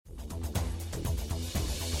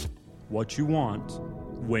What you want,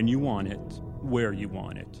 when you want it, where you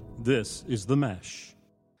want it. This is The Mesh.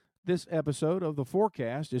 This episode of The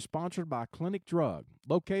Forecast is sponsored by Clinic Drug,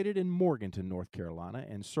 located in Morganton, North Carolina,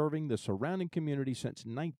 and serving the surrounding community since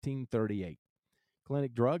 1938.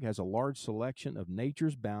 Clinic Drug has a large selection of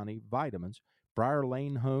Nature's Bounty vitamins, Briar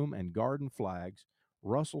Lane Home and Garden flags,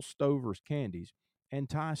 Russell Stover's candies, and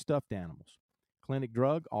Thai stuffed animals. Clinic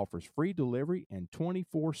Drug offers free delivery and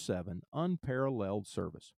 24/7 unparalleled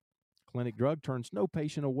service. Clinic Drug turns no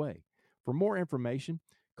patient away. For more information,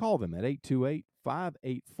 call them at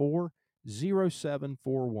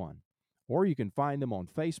 828-584-0741, or you can find them on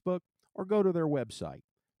Facebook or go to their website,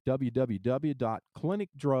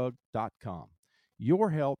 www.clinicdrug.com. Your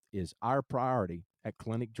health is our priority at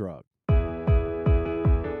Clinic Drug.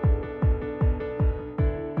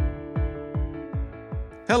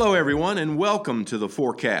 Hello, everyone, and welcome to The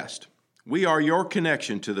Forecast. We are your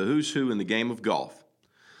connection to the who's who in the game of golf.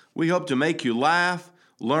 We hope to make you laugh,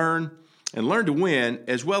 learn to win,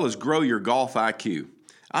 as well as grow your golf IQ.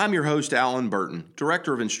 I'm your host, Alan Burton,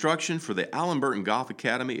 Director of Instruction for the Alan Burton Golf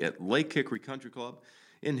Academy at Lake Hickory Country Club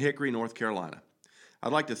in Hickory, North Carolina.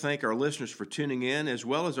 I'd like to thank our listeners for tuning in, as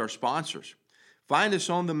well as our sponsors. Find us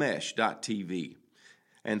on themesh.tv.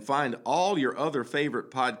 And find all your other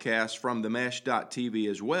favorite podcasts from themesh.tv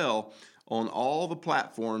as well on all the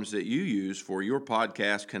platforms that you use for your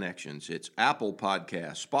podcast connections. It's Apple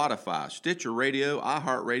Podcasts, Spotify, Stitcher Radio,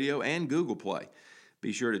 iHeartRadio, and Google Play.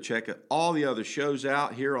 Be sure to check all the other shows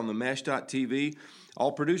out here on themesh.tv,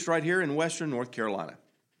 all produced right here in Western North Carolina.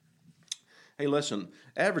 Hey, listen,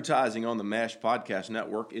 advertising on the Mesh Podcast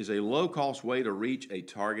Network is a low-cost way to reach a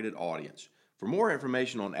targeted audience. For more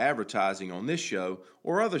information on advertising on this show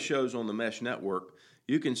or other shows on the Mesh Network,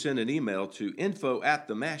 you can send an email to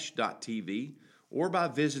info@themesh.tv or by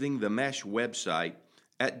visiting the Mesh website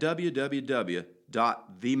at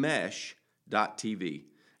www.themesh.tv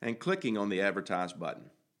and clicking on the Advertise button.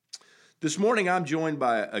 This morning, I'm joined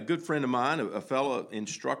by a good friend of mine, a fellow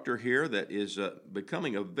instructor here that is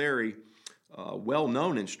becoming a very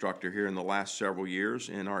well-known instructor here in the last several years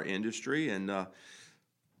in our industry, and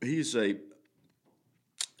he's a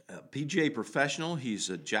PGA professional. He's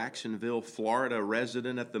a Jacksonville, Florida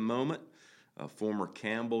resident at the moment, a former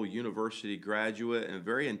Campbell University graduate, and a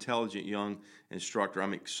very intelligent young instructor.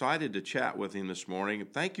 I'm excited to chat with him this morning.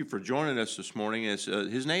 Thank you for joining us this morning.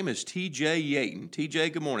 His name is TJ Yeaton. TJ,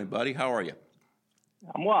 good morning, buddy. How are you?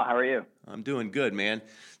 I'm well. How are you? I'm doing good, man.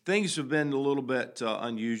 Things have been a little bit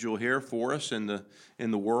unusual here for us in the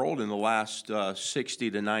world in the last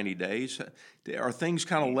 60 to 90 days. Are things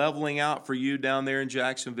kind of leveling out for you down there in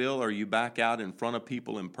Jacksonville? Are you back out in front of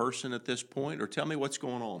people in person at this point? Or tell me what's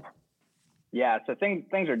going on. Yeah, so things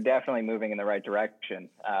are definitely moving in the right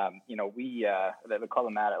direction. We the club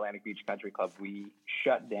I'm at, Atlantic Beach Country Club, we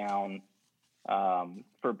shut down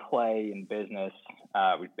for play and business.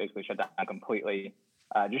 We basically shut down completely.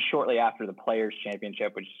 Just shortly after the Players'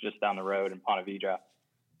 Championship, which is just down the road in Ponte Vedra.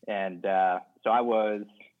 And so I was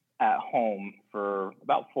at home for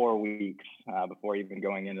about 4 weeks before even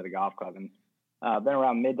going into the golf club. And then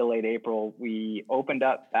around mid to late April, we opened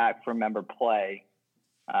up back for member play.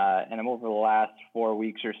 And over the last 4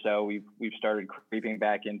 weeks or so, we've started creeping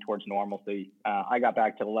back in towards normalcy. I got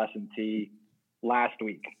back to lesson tee last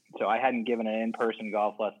week. So I hadn't given an in-person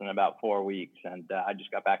golf lesson in about 4 weeks. And I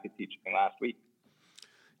just got back to teaching last week.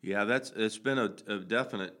 Yeah, it's been a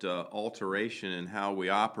definite alteration in how we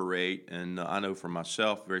operate, and I know for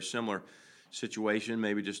myself, very similar situation,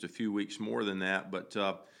 maybe just a few weeks more than that. But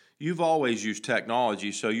you've always used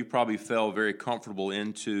technology, so you probably fell very comfortable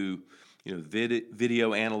into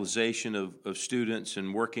video analyzation of students,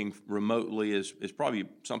 and working remotely is probably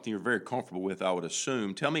something you're very comfortable with, I would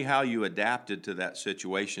assume. Tell me how you adapted to that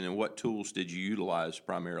situation, and what tools did you utilize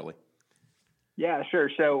primarily? Yeah, sure.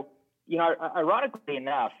 So, ironically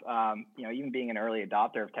enough, even being an early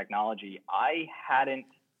adopter of technology, I hadn't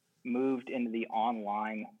moved into the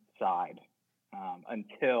online side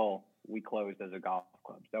until we closed as a golf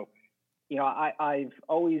club. So, I've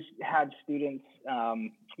always had students,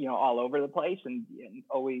 all over the place, and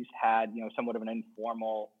always had, somewhat of an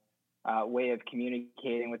informal way of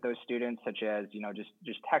communicating with those students, such as,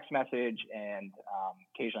 just text message and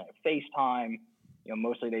occasionally a FaceTime.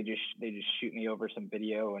 Mostly they just shoot me over some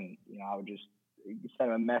video, and I would just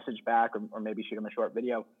send them a message back, or maybe shoot them a short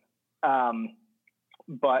video.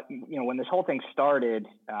 But when this whole thing started,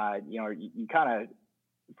 you kind of,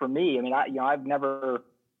 for me, I've never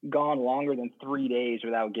gone longer than 3 days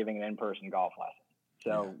without giving an in-person golf lesson.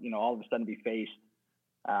 So all of a sudden be faced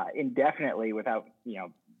indefinitely without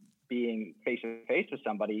being face to face with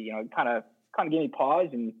somebody, it kind of gave me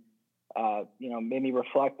pause, and made me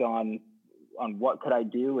reflect on what could I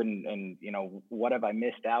do and what have I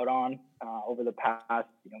missed out on over the past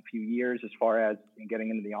few years as far as getting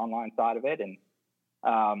into the online side of it. And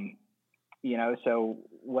so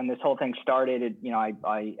when this whole thing started,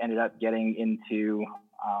 I ended up getting into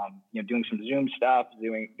doing some Zoom stuff,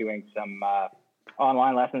 doing some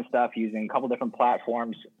online lesson stuff using a couple different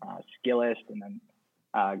platforms, Skillist, and then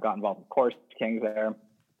got involved with Course Kings there.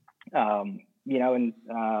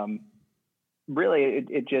 Really,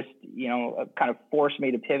 it just, kind of forced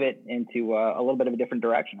me to pivot into a little bit of a different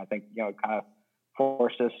direction. I think, it kind of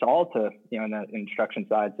forced us all to, in the instruction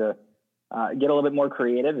side to get a little bit more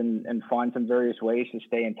creative and find some various ways to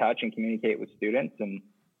stay in touch and communicate with students and,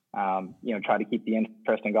 try to keep the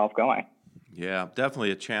interest in golf going. Yeah,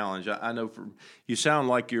 definitely a challenge. I know you sound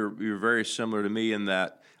like you're very similar to me in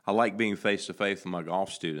that I like being face-to-face with my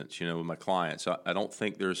golf students, with my clients. I don't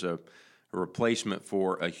think there's a replacement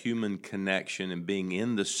for a human connection and being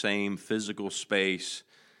in the same physical space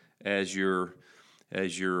as your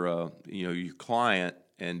client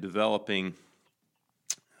and developing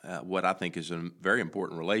what I think is a very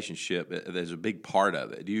important relationship. There's a big part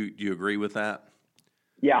of it. Do you agree with that?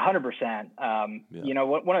 Yeah, 100%.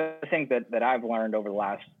 One of the things that I've learned over the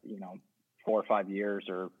last 4 or 5 years,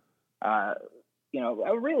 or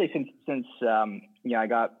really since I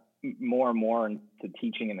got more and more into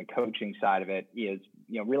teaching and the coaching side of it, is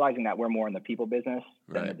realizing that we're more in the people business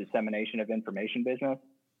than the dissemination of information business.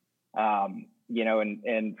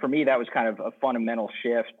 And for me, that was kind of a fundamental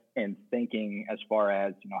shift in thinking as far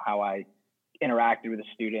as how I interacted with a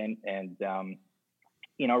student, and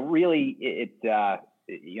really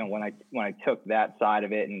when I took that side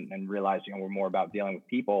of it and realized we're more about dealing with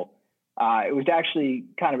people, it was actually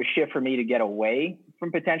kind of a shift for me to get away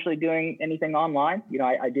from potentially doing anything online.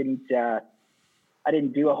 I didn't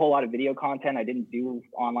do a whole lot of video content. I didn't do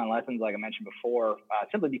online lessons like I mentioned before,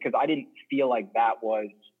 simply because I didn't feel like that was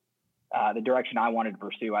the direction I wanted to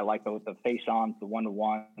pursue. I like the face-ons, the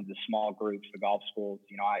one-to-ones, the small groups, the golf schools.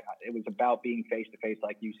 It was about being face-to-face,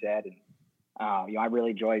 like you said, and I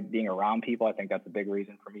really enjoyed being around people. I think that's a big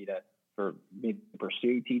reason for me to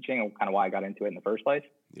pursue teaching, and kind of why I got into it in the first place.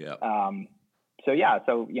 Yeah.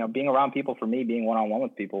 So being around people for me, being one-on-one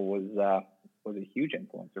with people was a huge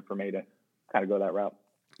influencer for me to kind of go that route.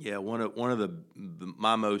 Yeah, one of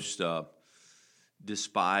my most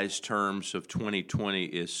despised terms of 2020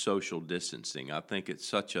 is social distancing. I think it's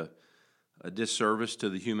such a disservice to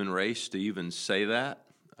the human race to even say that.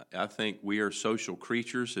 I think we are social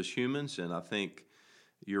creatures as humans, and I think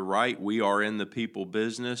you're right. We are in the people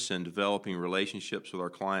business and developing relationships with our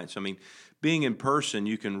clients. I mean, being in person,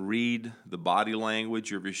 you can read the body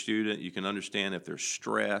language of your student. You can understand if they're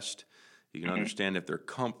stressed. You can understand if they're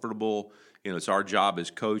comfortable. It's our job as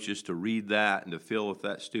coaches to read that and to feel if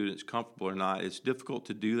that student's comfortable or not. It's difficult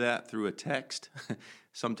to do that through a text.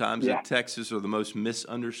 Sometimes the texts are the most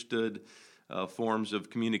misunderstood forms of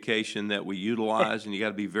communication that we utilize, and you got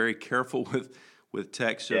to be very careful with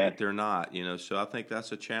text so that they're not. So I think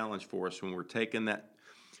that's a challenge for us when we're taking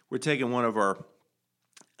one of our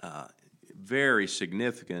very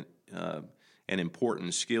significant and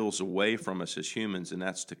important skills away from us as humans, and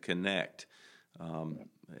that's to connect.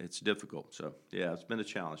 It's difficult. So, it's been a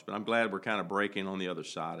challenge, but I'm glad we're kind of breaking on the other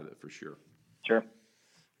side of it for sure. Sure.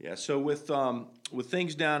 Yeah, so with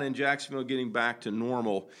things down in Jacksonville getting back to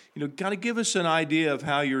normal, kind of give us an idea of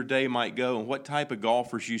how your day might go and what type of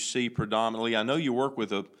golfers you see predominantly. I know you work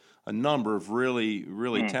with a number of really,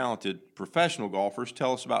 really talented professional golfers.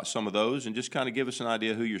 Tell us about some of those and just kind of give us an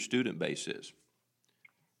idea who your student base is.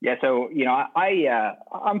 Yeah, so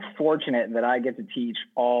I'm fortunate that I get to teach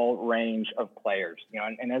all range of players.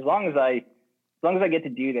 And as long as I get to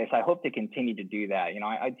do this, I hope to continue to do that.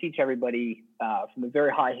 I teach everybody from the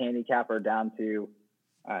very high handicapper down to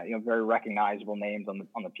very recognizable names on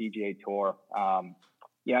the PGA Tour.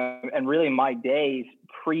 And really my days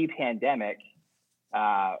pre-pandemic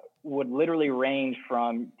would literally range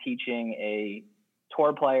from teaching a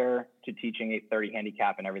tour player to teaching a 30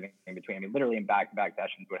 handicap and everything in between. I mean, literally in back-to-back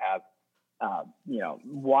sessions would have,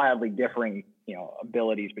 wildly differing,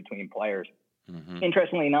 abilities between players. Mm-hmm.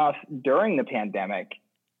 Interestingly enough, during the pandemic,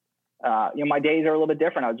 my days are a little bit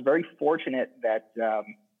different. I was very fortunate that,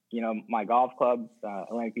 my golf club,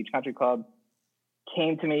 Atlantic Beach Country Club,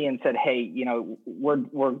 came to me and said, hey,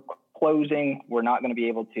 we're closing. We're not going to be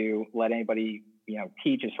able to let anybody,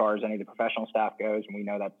 teach as far as any of the professional staff goes. And we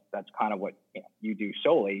know that's kind of what you do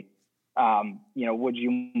solely. Would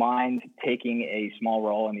you mind taking a small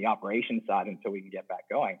role in the operations side until we can get back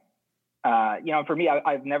going? For me,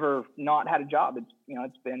 I've never not had a job.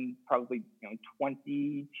 It's been probably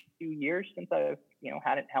 22 years since I've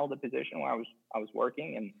hadn't held a position where I was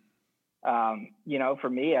working. And, for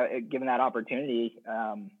me, given that opportunity,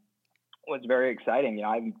 was very exciting.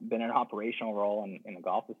 I've been in an operational role in a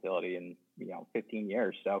golf facility in, 15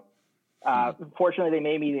 years. So, fortunately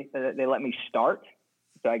they let me start.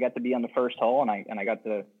 So I got to be on the first hole, and I got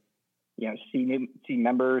to, see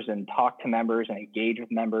members and talk to members and engage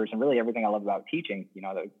with members, and really everything I love about teaching.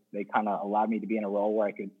 They kind of allowed me to be in a role where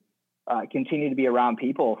I could continue to be around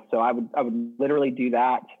people. So I would literally do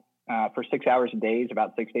that for 6 hours a day,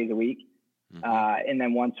 about 6 days a week. And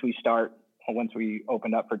then once we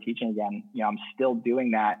opened up for teaching again, I'm still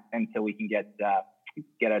doing that until we can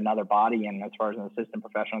get another body in as far as an assistant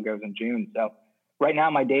professional goes in June. So right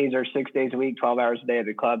now my days are 6 days a week, 12 hours a day at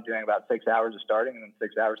the club, doing about 6 hours of starting and then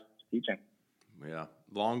 6 hours of teaching. Yeah.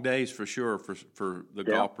 Long days for sure for the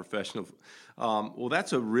golf professional. Well,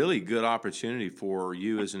 that's a really good opportunity for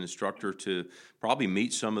you as an instructor to probably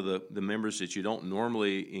meet some of the members that you don't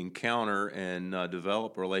normally encounter and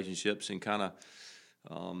develop relationships and kind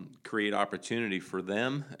of create opportunity for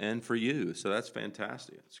them and for you. So that's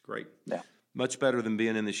fantastic. It's great. Yeah. Much better than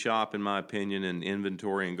being in the shop, in my opinion, and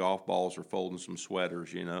inventorying golf balls or folding some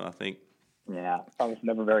sweaters. I think. Yeah, I was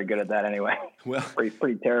never very good at that anyway. Well,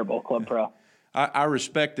 pretty terrible club pro. I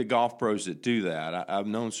respect the golf pros that do that. I've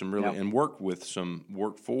known some really and worked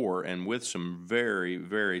for and with some very,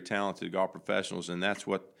 very talented golf professionals, and that's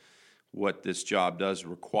what this job does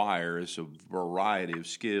require is a variety of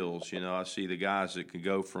skills. I see the guys that could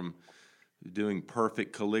go from doing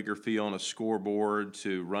perfect calligraphy on a scoreboard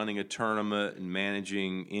to running a tournament and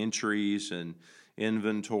managing entries and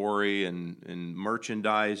inventory and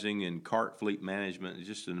merchandising and cart fleet management. It's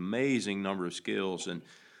just an amazing number of skills. And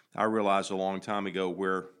I realized a long time ago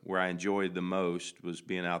where I enjoyed the most was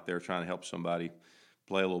being out there trying to help somebody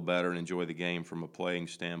play a little better and enjoy the game from a playing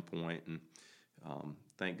standpoint. And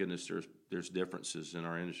thank goodness there's differences in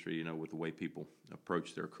our industry, with the way people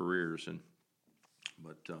approach their careers.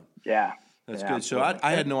 That's good. So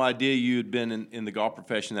I had no idea you had been in the golf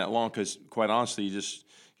profession that long because, quite honestly,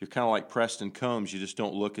 you're kind of like Preston Combs. You just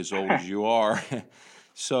don't look as old as you are.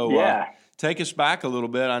 So take us back a little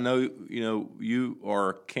bit. I know you are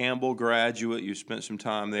a Campbell graduate. You spent some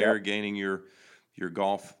time there gaining your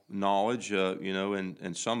golf knowledge.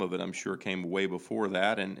 And some of it I'm sure came way before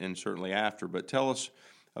that and certainly after. But tell us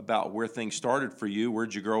about where things started for you.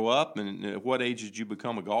 Where'd you grow up, and at what age did you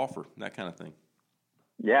become a golfer? That kind of thing.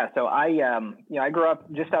 Yeah, so I grew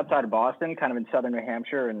up just outside of Boston, kind of in southern New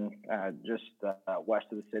Hampshire, and just west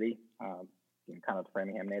of the city, kind of the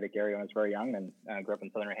Framingham, Natick area when I was very young. And I grew up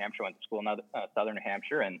in southern New Hampshire, went to school in southern New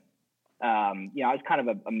Hampshire, and I was kind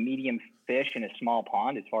of a medium fish in a small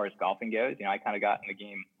pond as far as golfing goes. I kind of got in the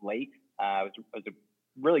game late. I was a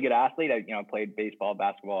really good athlete. I played baseball,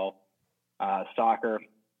 basketball, soccer,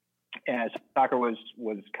 and soccer was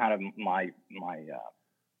kind of my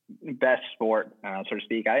best sport, so to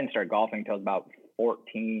speak. I didn't start golfing until I was about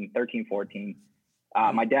 13, 14.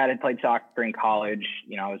 My dad had played soccer in college.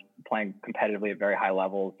 I was playing competitively at very high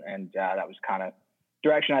levels, and that was kind of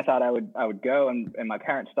direction I thought I would go. And my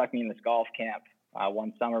parents stuck me in this golf camp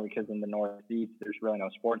one summer because in the Northeast, there's really no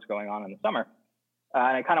sports going on in the summer.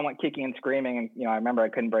 And I kind of went kicking and screaming. And, I remember I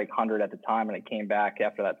couldn't break 100 at the time, and I came back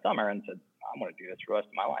after that summer and said, I'm going to do this for the rest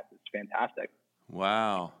of my life. It's fantastic.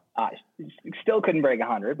 Wow. Still couldn't break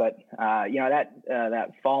 100, but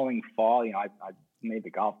that following fall, I made the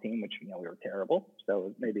golf team, which we were terrible. So it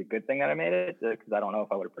was maybe a good thing that I made it because I don't know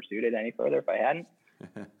if I would have pursued it any further if I hadn't.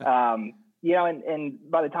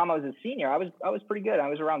 And by the time I was a senior, I was pretty good. I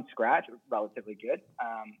was around scratch, relatively good.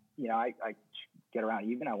 I get around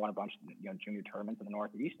even. I won a bunch of junior tournaments in the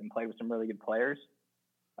Northeast and played with some really good players.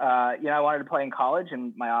 I wanted to play in college,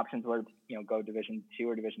 and my options were, go Division II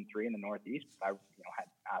or Division III in the Northeast. I, had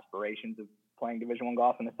aspirations of playing Division I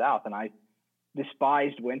golf in the South, and I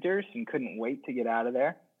despised winters and couldn't wait to get out of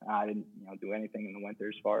there. I didn't, do anything in the winter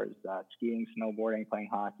as far as skiing, snowboarding, playing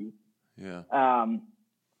hockey. Yeah.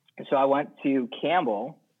 So I went to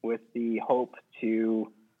Campbell with the hope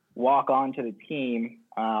to walk on to the team,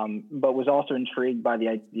 but was also intrigued by the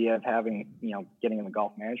idea of having, getting in the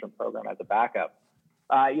golf management program as a backup.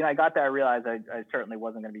 I got there, I realized I certainly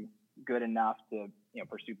wasn't going to be good enough to,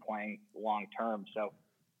 pursue playing long term. So,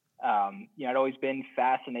 I'd always been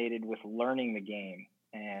fascinated with learning the game.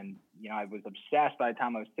 And, I was obsessed by the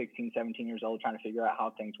time I was 16, 17 years old, trying to figure out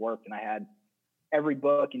how things worked. And I had every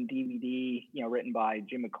book and DVD, written by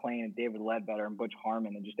Jim McClain and David Ledbetter and Butch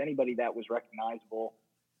Harmon, and just anybody that was recognizable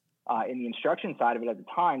in the instruction side of it at the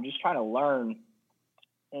time, just trying to learn.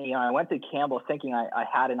 And, I went to Campbell thinking I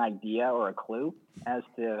had an idea or a clue as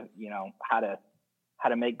to, how how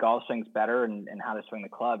to make golf swings better and how to swing the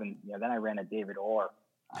club. And, then I ran a David Orr,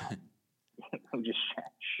 who just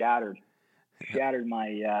shattered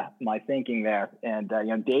my thinking there. And,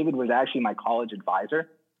 David was actually my college advisor.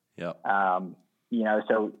 Yep. And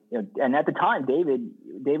at the time,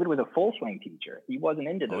 David was a full swing teacher. He wasn't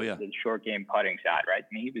into the short game putting side, right? I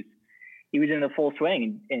mean, he was in the full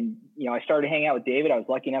swing, and I started hanging out with David. I was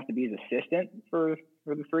lucky enough to be his assistant for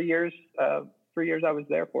the 4 years I was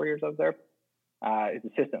there. His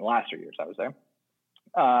assistant last 3 years I was there.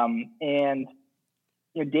 And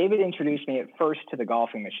David introduced me at first to the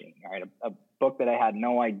golfing machine, right? A book that I had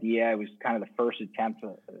no idea. It was kind of the first attempt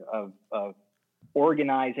of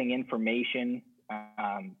organizing information,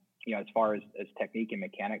 as far as technique and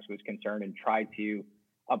mechanics was concerned, and try to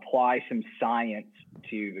apply some science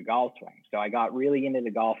to the golf swing. So I got really into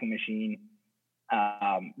the golfing machine.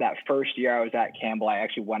 That first year I was at Campbell, I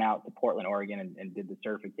actually went out to Portland, Oregon and did the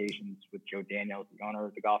certifications with Joe Daniels, the owner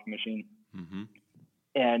of the golfing machine. Mm-hmm.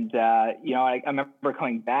 And, I remember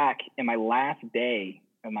coming back in my last day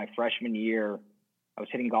of my freshman year. I was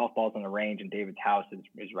hitting golf balls on the range, and David's house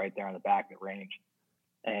is right there on the back of the range.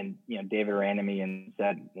 And, David ran to me and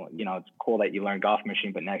said, well, it's cool that you learned golf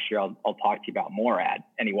machine, but next year I'll talk to you about Morad.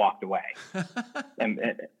 And he walked away.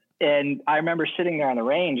 and I remember sitting there on the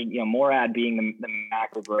range, and, Morad being the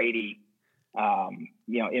Mac O'Grady,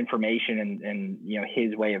 information and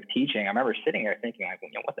his way of teaching. I remember sitting there thinking, like,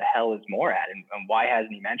 what the hell is Morad, and why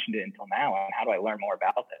hasn't he mentioned it until now? And how do I learn more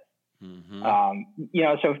about this?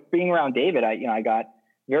 Mm-hmm. So being around David, I got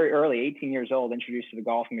very early, 18 years old, introduced to the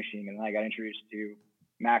golfing machine, and then I got introduced to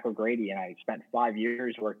Mac O'Grady, and I spent 5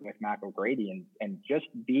 years working with Mac O'Grady, and just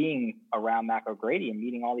being around Mac O'Grady and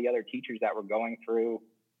meeting all the other teachers that were going through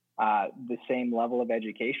the same level of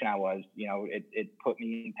education I was, it put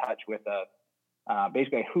me in touch with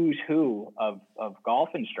basically a who's who of golf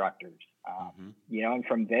instructors. And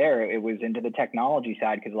from there it was into the technology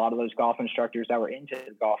side, because a lot of those golf instructors that were into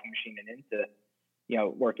the golfing machine and into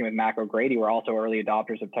working with Mac O'Grady were also early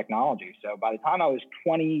adopters of technology. So by the time I was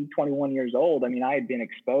 20, 21 years old, I had been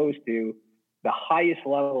exposed to the highest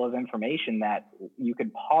level of information that you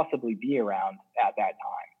could possibly be around at that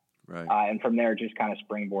time. Right. And from there, it just kind of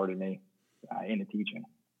springboarded me into teaching.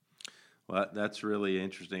 Well, that's really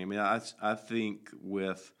interesting. I think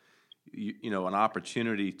with, an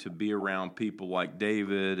opportunity to be around people like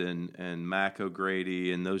David and Mac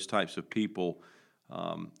O'Grady and those types of people,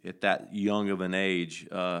 at that young of an age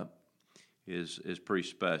is pretty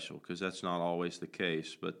special, because that's not always the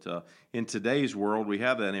case. But in today's world, we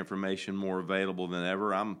have that information more available than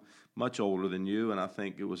ever. I'm much older than you, and I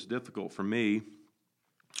think it was difficult for me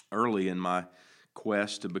early in my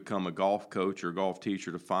quest to become a golf coach or golf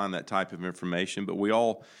teacher to find that type of information. But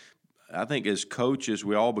I think as coaches,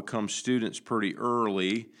 we all become students pretty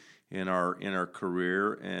early in our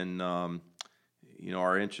career, and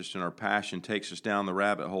our interest and our passion takes us down the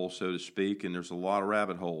rabbit hole, so to speak, and there's a lot of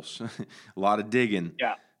rabbit holes, a lot of digging.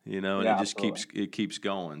 Yeah. And it just keeps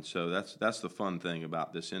going. So that's the fun thing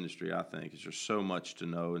about this industry, I think, is there's so much to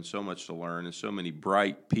know and so much to learn, and so many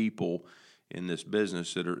bright people in this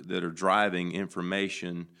business that are driving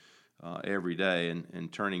information every day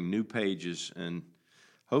and turning new pages, and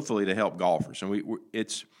hopefully to help golfers. And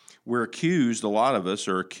we're accused, a lot of us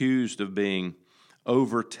are accused of being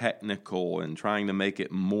over technical and trying to make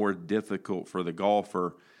it more difficult for the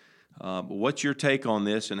golfer. But what's your take on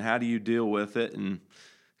this, and how do you deal with it? And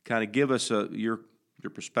kind of give us your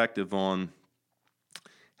perspective on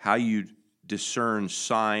how you discern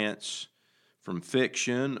science from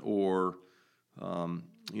fiction, or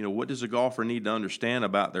what does a golfer need to understand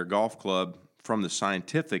about their golf club from the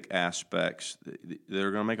scientific aspects that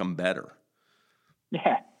are going to make them better?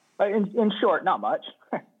 Yeah, in short, not much.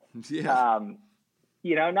 Yeah.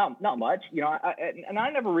 Not much. I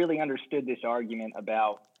never really understood this argument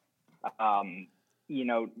about,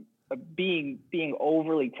 being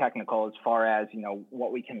overly technical as far as,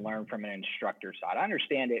 what we can learn from an instructor side. I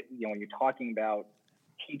understand it, when you're talking about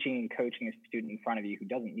teaching and coaching a student in front of you who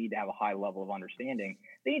doesn't need to have a high level of understanding.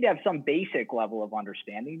 They need to have some basic level of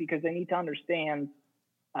understanding, because they need to understand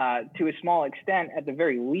to a small extent, at the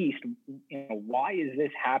very least, why is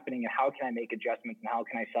this happening, and how can I make adjustments, and how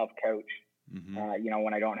can I self-coach,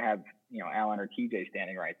 when I don't have, Alan or TJ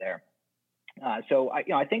standing right there. So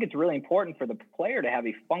I think it's really important for the player to have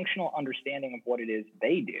a functional understanding of what it is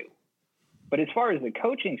they do. But as far as the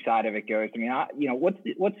coaching side of it goes,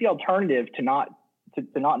 what's the alternative to not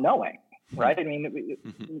knowing, right?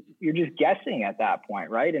 You're just guessing at that point,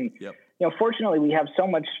 right? And fortunately, we have so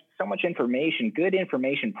much information, good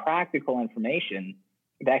information, practical information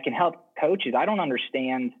that can help coaches. I don't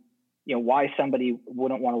understand, why somebody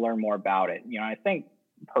wouldn't want to learn more about it. I think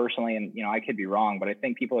personally, and, I could be wrong, but I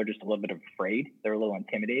think people are just a little bit afraid. They're a little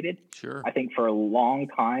intimidated. Sure. I think for a long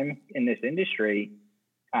time in this industry,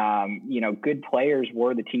 good players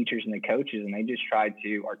were the teachers and the coaches, and they just tried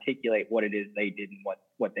to articulate what it is they did and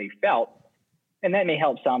what they felt. And that may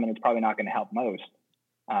help some, and it's probably not going to help most.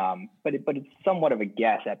 But it's somewhat of a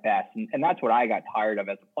guess at best. And that's what I got tired of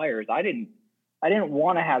as a player is I didn't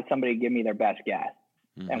want to have somebody give me their best guess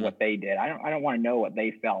and what they did. I don't want to know what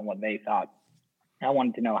they felt and what they thought. I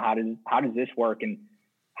wanted to know how does this work and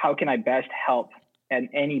how can I best help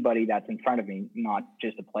anybody that's in front of me, not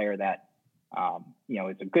just a player that,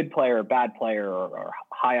 is a good player, a bad player, or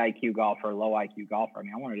high IQ golfer, low IQ golfer. I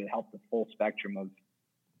mean, I wanted to help the full spectrum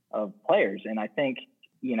of players. And I think,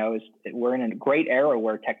 we're in a great era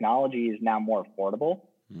where technology is now more affordable.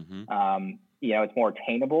 It's more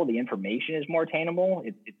attainable. The information is more attainable.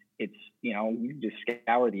 It's you just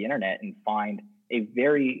scour the internet and find a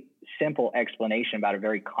very simple explanation about a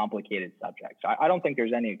very complicated subject. So I don't think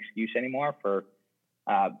there's any excuse anymore for,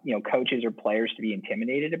 coaches or players to be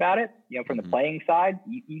intimidated about it. From the playing side,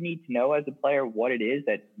 you need to know as a player what it is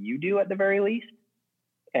that you do at the very least,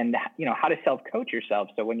 and, how to self-coach yourself.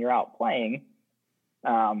 So when you're out playing,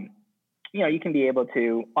 you can be able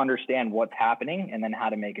to understand what's happening and then how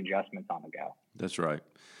to make adjustments on the go. That's right.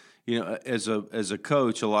 As a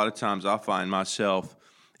coach, a lot of times I find myself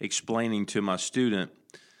explaining to my student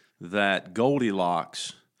that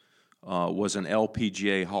Goldilocks was an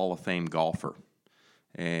LPGA Hall of Fame golfer.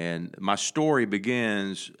 And my story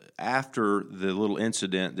begins after the little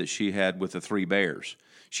incident that she had with the 3 bears.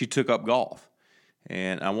 She took up golf.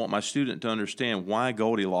 And I want my student to understand why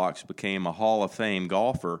Goldilocks became a Hall of Fame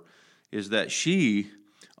golfer is that she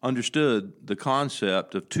understood the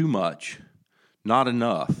concept of too much, not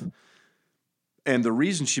enough. And the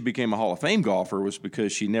reason she became a Hall of Fame golfer was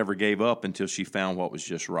because she never gave up until she found what was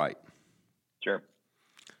just right. Sure.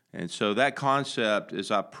 And so that concept,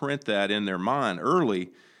 as I print that in their mind early,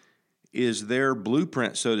 is their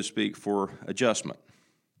blueprint, so to speak, for adjustment.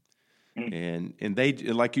 And they,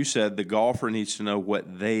 like you said, the golfer needs to know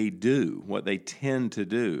what they do, what they tend to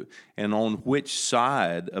do, and on which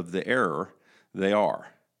side of the error they are.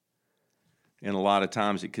 And a lot of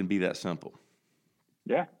times it can be that simple.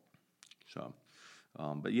 Yeah. So,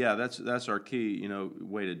 but yeah, that's our key,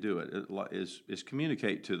 way to do it is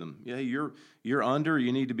communicate to them. Yeah, you're under,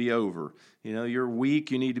 you need to be over. You're weak,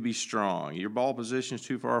 you need to be strong. Your ball position is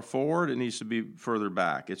too far forward, it needs to be further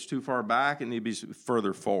back. It's too far back, it needs to be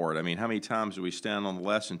further forward. I mean, how many times do we stand on the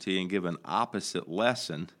lesson tee and give an opposite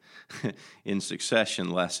lesson in succession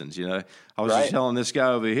lessons? I was just telling this guy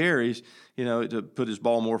over here, he's, to put his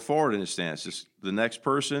ball more forward in his stance. Just the next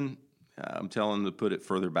person, I'm telling them to put it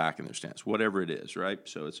further back in their stance, whatever it is, right?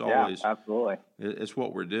 So it's always, absolutely. It's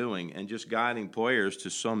what we're doing, and just guiding players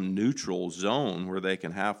to some neutral zone where they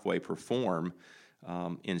can halfway perform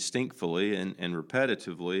instinctively and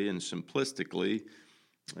repetitively and simplistically,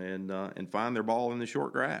 and find their ball in the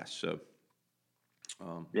short grass. So,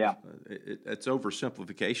 it's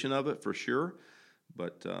oversimplification of it for sure.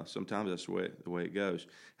 But sometimes that's the way it goes.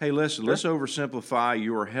 Hey, listen, let's oversimplify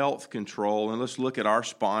your health control, and let's look at our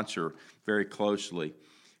sponsor very closely.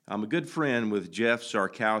 I'm a good friend with Jeff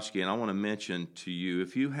Sarkowski, and I want to mention to you,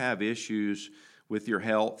 if you have issues with your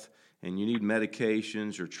health and you need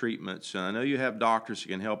medications or treatments, and I know you have doctors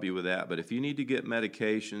who can help you with that, but if you need to get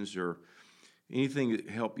medications or anything to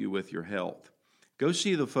help you with your health, go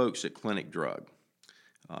see the folks at Clinic Drug.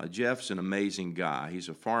 Jeff's an amazing guy. He's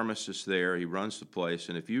a pharmacist there. He runs the place.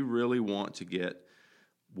 And if you really want to get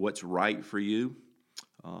what's right for you,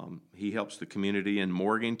 he helps the community in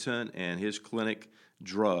Morganton, and his Clinic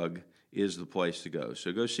Drug is the place to go.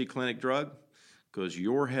 So go see Clinic Drug because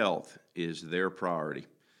your health is their priority.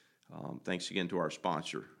 Thanks again to our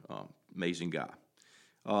sponsor. Amazing guy.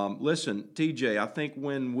 Listen, TJ, I think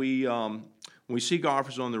when we see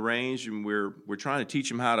golfers on the range and we're trying to teach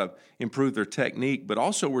them how to improve their technique, but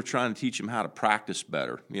also we're trying to teach them how to practice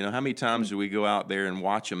better. How many times do we go out there and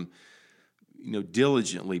watch them,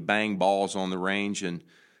 diligently bang balls on the range and,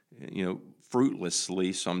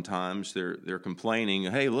 fruitlessly sometimes they're complaining,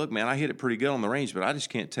 hey, look, man, I hit it pretty good on the range, but I just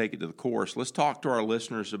can't take it to the course. Let's talk to our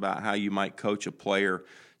listeners about how you might coach a player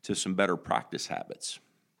to some better practice habits.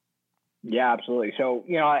 Yeah, absolutely. So,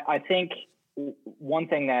 I think one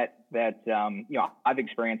thing that I've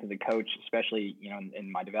experienced as a coach, especially,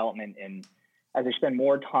 in my development, and as I spend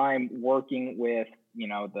more time working with,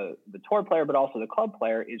 the tour player, but also the club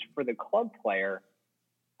player, is for the club player,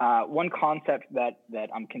 one concept that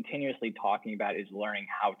I'm continuously talking about is learning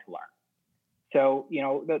how to learn. So,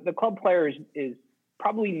 the club player is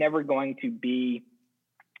probably never going to be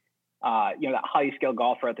that highly skilled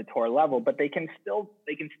golfer at the tour level, but they can still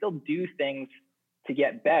do things to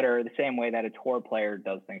get better the same way that a tour player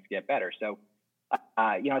does things to get better. So,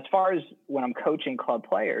 as far as when I'm coaching club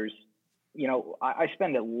players, I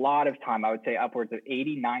spend a lot of time, I would say upwards of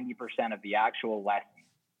 80-90% of the actual lesson,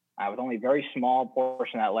 with only a very small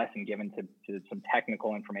portion of that lesson given to some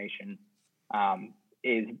technical information,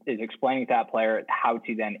 is explaining to that player how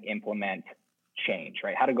to then implement change,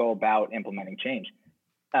 right? How to go about implementing change.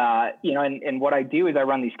 And what I do is I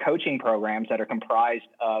run these coaching programs that are comprised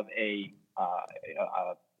of a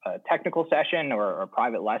technical session or a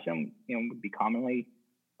private lesson, would be commonly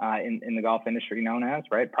in the golf industry known as,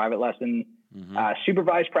 right? Private lesson,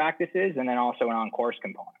 supervised practices, and then also an on-course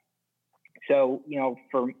component. So,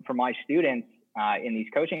 for my students in these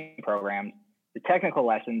coaching programs, the technical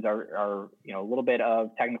lessons are a little bit of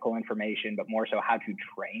technical information, but more so how to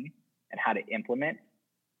train and how to implement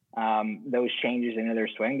those changes into their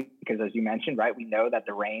swing. Because as you mentioned, right, we know that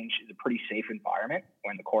the range is a pretty safe environment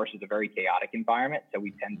when the course is a very chaotic environment. So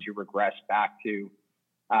we tend to regress back to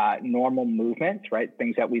normal movements, right?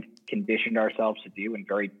 Things that we've conditioned ourselves to do in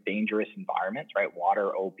very dangerous environments, right?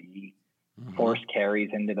 Water, OB, forced carries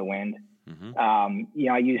into the wind.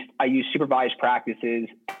 I use supervised practices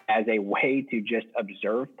as a way to just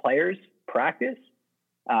observe players practice.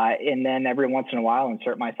 And then every once in a while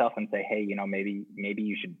insert myself and say, hey, maybe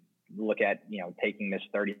you should look at, taking this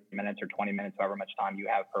 30 minutes or 20 minutes, however much time you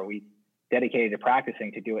have per week dedicated to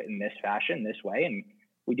practicing to do it in this fashion, this way. And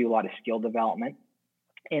we do a lot of skill development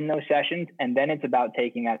in those sessions. And then it's about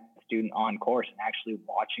taking that student on course and actually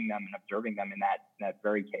watching them and observing them in that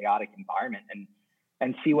very chaotic environment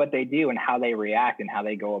and see what they do and how they react and how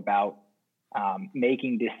they go about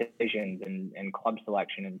making decisions and club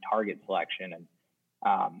selection and target selection. And,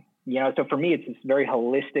 so for me, it's this very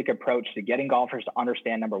holistic approach to getting golfers to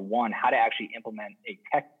understand, number one, how to actually implement a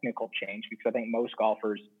technical change, because I think most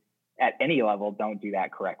golfers at any level don't do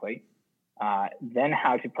that correctly. Then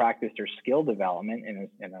how to practice their skill development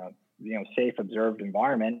in a safe, observed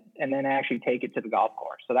environment, and then actually take it to the golf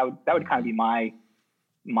course. So that would kind of be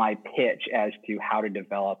my pitch as to how to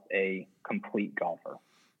develop a complete golfer.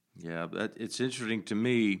 Yeah, it's interesting to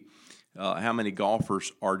me how many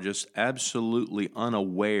golfers are just absolutely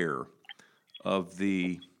unaware of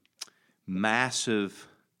the massive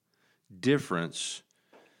difference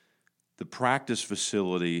the practice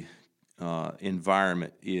facility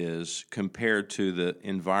environment is compared to the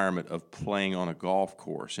environment of playing on a golf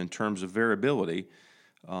course in terms of variability.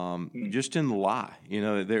 Just in the lie,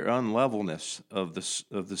 their unlevelness of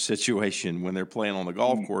the situation when they're playing on the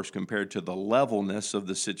golf course compared to the levelness of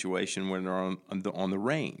the situation when they're on the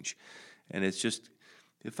range, and it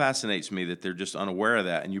fascinates me that they're just unaware of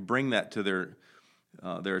that. And you bring that to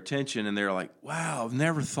their attention, and they're like, "Wow, I've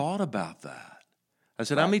never thought about that." I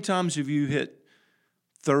said, "How many times have you hit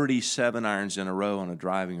 37 irons in a row on a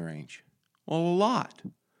driving range?" Well, a lot.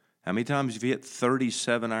 How many times have you hit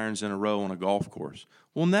 37 irons in a row on a golf course?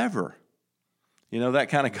 Well, never. That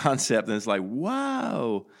kind of concept, and it's like,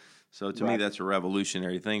 wow. So to me, that's a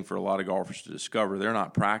revolutionary thing for a lot of golfers to discover. They're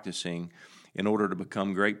not practicing in order to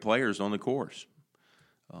become great players on the course.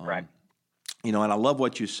 Right. And I love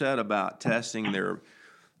what you said about testing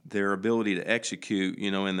their ability to execute,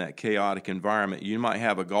 in that chaotic environment. You might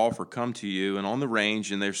have a golfer come to you and on the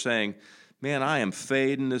range, and they're saying, man, I am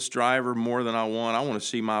fading this driver more than I want. I want to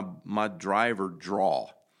see my driver draw.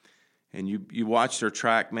 And you watch their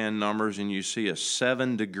TrackMan numbers, and you see a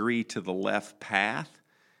 7-degree to the left path,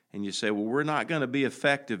 and you say, well, we're not going to be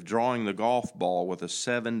effective drawing the golf ball with a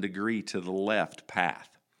 7-degree to the left path.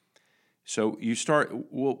 So you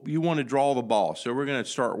want to draw the ball. So we're going to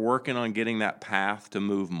start working on getting that path to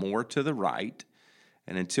move more to the right.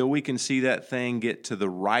 And until we can see that thing get to the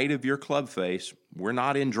right of your club face, we're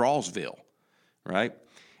not in Drawsville, right?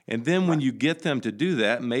 And then when you get them to do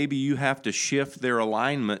that, maybe you have to shift their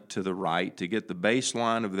alignment to the right to get the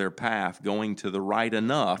baseline of their path going to the right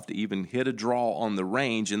enough to even hit a draw on the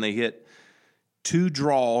range, and they hit 2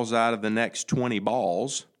 draws out of the next 20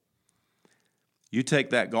 balls. You take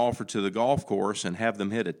that golfer to the golf course and have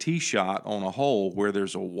them hit a tee shot on a hole where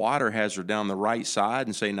there's a water hazard down the right side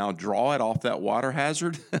and say, now draw it off that water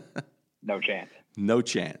hazard. No chance. No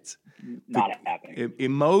chance. Not happening.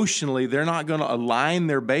 Emotionally, they're not going to align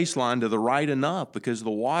their baseline to the right enough because of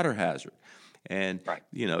the water hazard. And,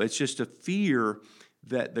 it's just a fear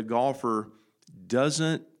that the golfer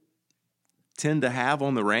doesn't tend to have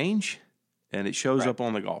on the range, and it shows up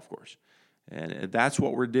on the golf course. And that's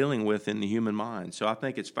what we're dealing with in the human mind. So I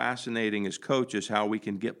think it's fascinating as coaches how we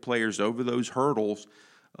can get players over those hurdles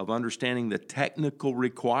of understanding the technical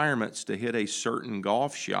requirements to hit a certain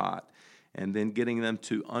golf shot and then getting them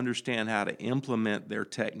to understand how to implement their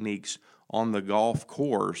techniques on the golf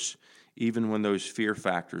course, even when those fear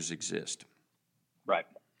factors exist. Right.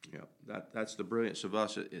 Yeah, that's the brilliance of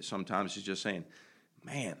us. Sometimes it's just saying,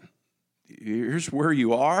 man, here's where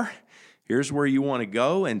you are, here's where you want to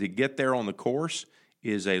go, and to get there on the course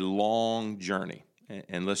is a long journey.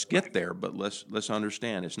 And let's get there, but let's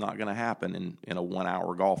understand it's not going to happen in a 1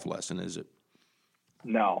 hour golf lesson, is it?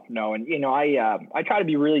 No. And, I try to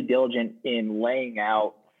be really diligent in laying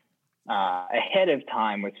out ahead of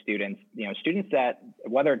time with students, students that,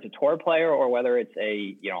 whether it's a tour player or whether it's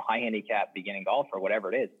a, high handicap beginning golf or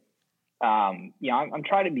whatever it is, I'm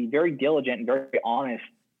trying to be very diligent and very honest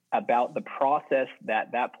about the process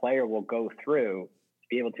that player will go through to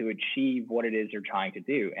be able to achieve what it is they're trying to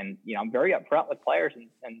do. And, I'm very upfront with players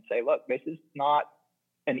and say, look, this is not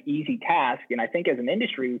an easy task. And I think as an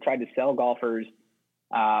industry, we've tried to sell golfers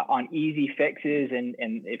on easy fixes. And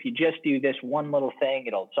if you just do this one little thing,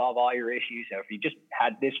 it'll solve all your issues. So if you just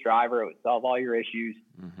had this driver, it would solve all your issues.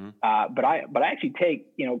 Mm-hmm. But I actually take,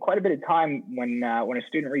 quite a bit of time when a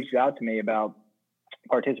student reaches out to me about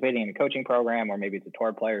participating in a coaching program, or maybe it's a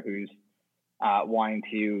tour player who's wanting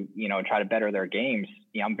to, try to better their games.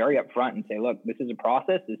 I'm very upfront and say, look, this is a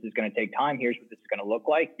process. This is going to take time. Here's what this is going to look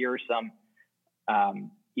like. Here are some,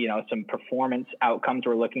 some performance outcomes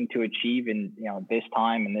we're looking to achieve in, this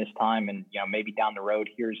time and this time. And, maybe down the road,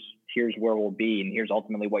 here's where we'll be. And here's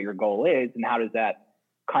ultimately what your goal is. And how does that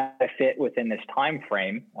kind of fit within this time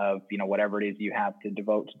frame of, whatever it is you have to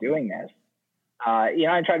devote to doing this.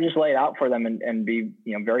 I try to just lay it out for them and be,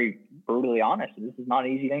 very brutally honest. This is not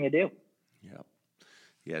an easy thing to do.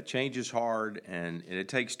 Yeah, change is hard, and it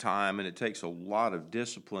takes time, and it takes a lot of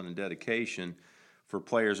discipline and dedication for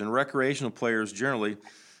players. And recreational players generally,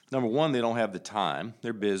 number one, they don't have the time.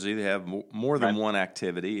 They're busy. They have more than one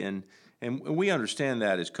activity, and we understand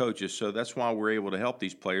that as coaches. So that's why we're able to help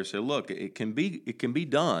these players say, look, it can be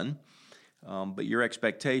done, but your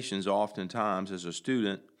expectations oftentimes as a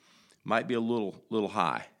student might be a little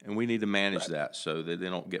high, and we need to manage that so that they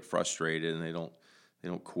don't get frustrated and they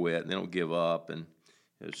don't quit and they don't give up, and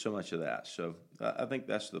there's so much of that. So I think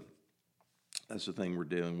that's the thing we're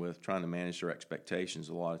dealing with, trying to manage their expectations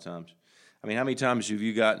a lot of times. I mean, how many times have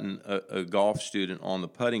you gotten a golf student on the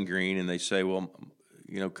putting green and they say, well,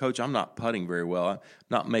 Coach, I'm not putting very well. I'm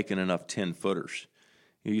not making enough 10-footers.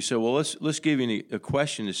 You say, well, let's give you a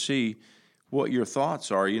question to see what your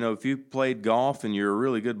thoughts are. If you played golf and you're a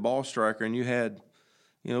really good ball striker and you had,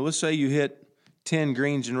 let's say you hit 10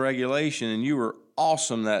 greens in regulation and you were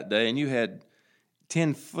awesome that day and you had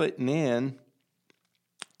 10 footing in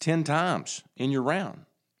 10 times in your round.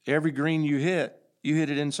 Every green you hit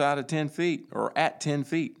it inside of 10 feet or at 10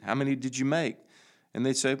 feet. How many did you make? And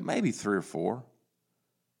they'd say, maybe 3 or 4.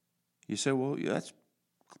 You say, well, yeah, that's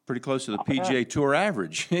pretty close to the PGA Tour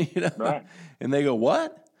average. Right. And they go,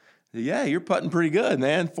 what? Yeah, you're putting pretty good,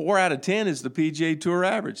 man. 4 out of 10 is the PGA Tour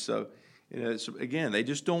average. So, again, they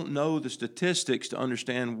just don't know the statistics to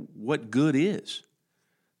understand what good is.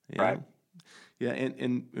 Right. Yeah,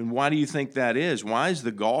 and why do you think that is? Why is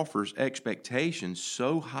the golfer's expectation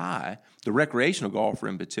so high? The recreational golfer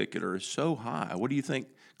in particular is so high. What do you think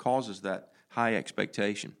causes that high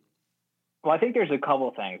expectation? Well, I think there's a couple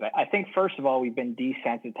of things. I think, first of all, we've been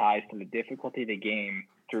desensitized to the difficulty of the game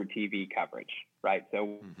through TV coverage, right?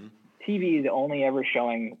 So TV is only ever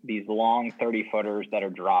showing these long 30-footers that are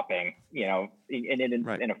dropping, in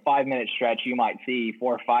a 5-minute stretch, you might see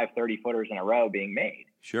 4 or 5 30-footers in a row being made.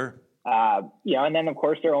 Sure. And then, of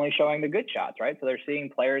course, they're only showing the good shots, right? So they're seeing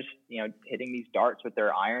players, hitting these darts with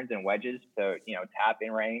their irons and wedges to, tap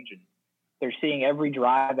in range. And they're seeing every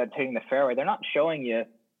drive that's hitting the fairway. They're not showing you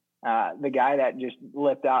the guy that just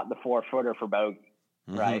lipped out the 4-footer for bogey,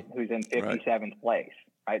 right? Who's in 57th place,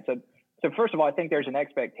 right? So first of all, I think there's an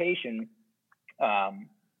expectation of,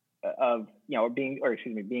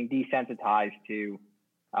 being desensitized to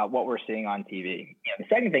what we're seeing on TV. The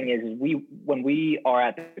second thing is when we are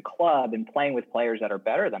at the club and playing with players that are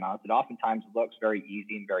better than us, it oftentimes looks very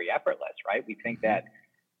easy and very effortless, right? We think that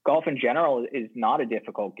golf in general is not a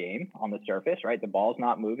difficult game on the surface, right? The ball's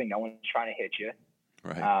not moving. No one's trying to hit you.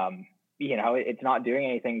 Right. It's not doing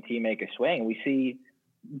anything to make a swing. We see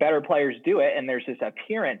better players do it, and there's this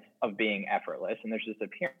appearance of being effortless, and there's this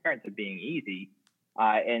appearance of being easy.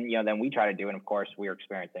 Then we try to do it, and of course, we're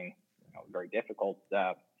experiencing very difficult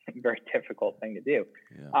thing to do.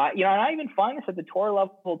 Yeah. And I even find this at the tour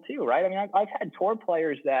level too, right? I mean, I've had tour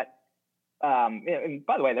players that, and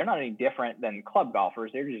by the way, they're not any different than club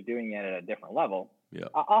golfers. They're just doing it at a different level. Yeah.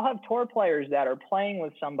 I'll have tour players that are playing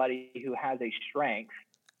with somebody who has a strength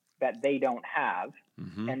that they don't have.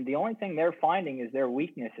 And the only thing they're finding is their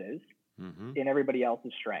weaknesses. in everybody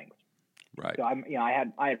else's strengths. Right. So I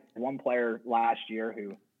had one player last year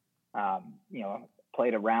who,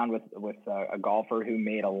 played around with a golfer who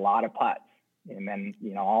made a lot of putts, and then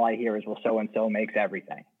all I hear is, well, so and so makes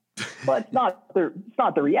everything. Well, it's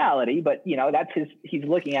not the reality, but that's he's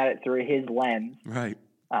looking at it through his lens, right,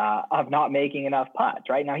 of not making enough putts.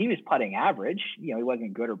 Right now, he was putting average. He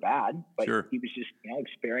wasn't good or bad, but sure. he was just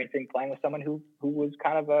experiencing playing with someone who was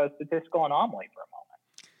kind of a statistical anomaly for a moment.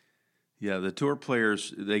 Yeah, the tour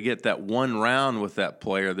players, they get that one round with that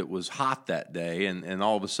player that was hot that day, and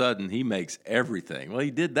all of a sudden he makes everything. Well,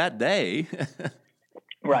 he did that day.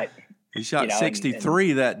 Right. He shot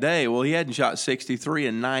 63 that day. Well, he hadn't shot 63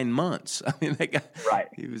 in 9 months. I mean, right.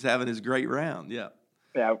 He was having his great round, yeah.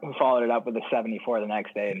 Yeah, followed it up with a 74 the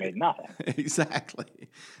next day and made nothing. Exactly.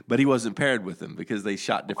 But he wasn't paired with them because they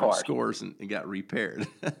shot different scores and got repaired.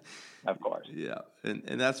 Of course. Yeah,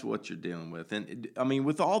 and that's what you're dealing with. And, I mean,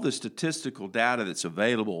 with all the statistical data that's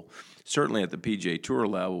available, certainly at the PGA Tour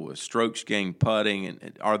level with strokes gained, putting,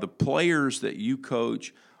 and are the players that you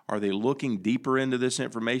coach, are they looking deeper into this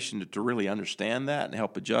information to really understand that and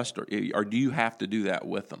help adjust, or do you have to do that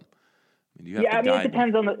with them? I mean, it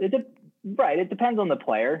depends on it depends on the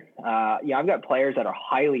player. I've got players that are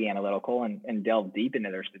highly analytical and delve deep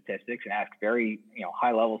into their statistics and ask very,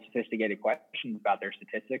 high level sophisticated questions about their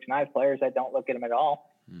statistics. And I have players that don't look at them at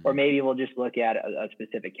all, or maybe we'll just look at a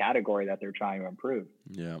specific category that they're trying to improve.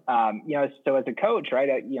 Yeah. So as a coach,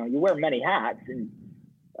 right, you wear many hats, and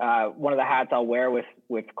one of the hats I'll wear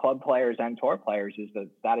with club players and tour players is the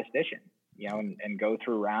statistician, and go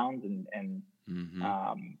through rounds and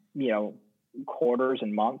quarters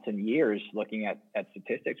and months and years looking at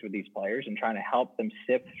statistics with these players and trying to help them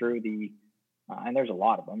sift through and there's a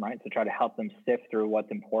lot of them, right? So try to help them sift through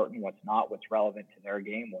what's important, what's not, what's relevant to their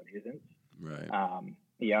game, what isn't. Right.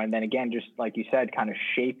 And then again, just like you said, kind of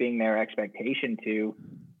shaping their expectation to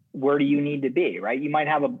where do you need to be, right? You might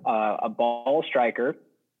have a ball striker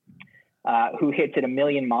who hits it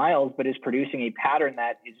 1,000,000 miles, but is producing a pattern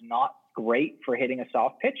that is not great for hitting a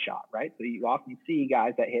soft pitch shot, right? So you often see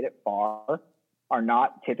guys that hit it far are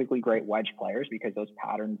not typically great wedge players because those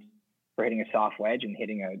patterns for hitting a soft wedge and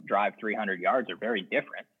hitting a drive 300 yards are very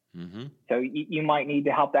different. Mm-hmm. So you might need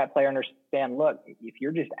to help that player understand, look, if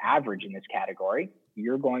you're just average in this category,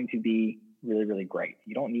 you're going to be really, really great.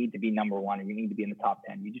 You don't need to be number one, or you need to be in the top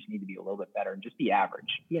 10. You just need to be a little bit better and just be average.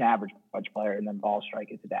 Be an average wedge player, and then ball strike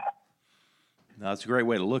is adapt. Now, that's a great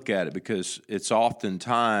way to look at it, because it's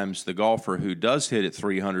oftentimes the golfer who does hit it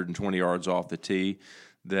 320 yards off the tee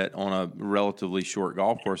that on a relatively short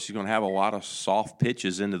golf course, he's going to have a lot of soft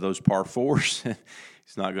pitches into those par fours.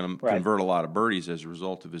 He's not going to convert a lot of birdies as a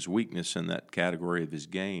result of his weakness in that category of his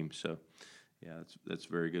game. So, yeah, that's a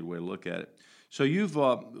very good way to look at it. So you've,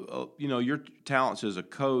 your talents as a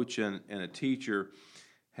coach and a teacher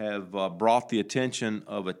have brought the attention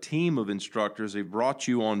of a team of instructors. They've brought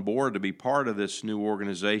you on board to be part of this new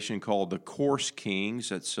organization called the Course Kings.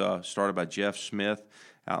 That's started by Jeff Smith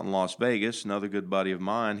out in Las Vegas, another good buddy of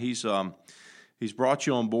mine. He's brought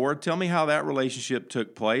you on board. Tell me how that relationship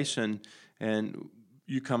took place, and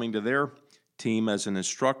you coming to their team as an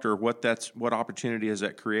instructor. What opportunity has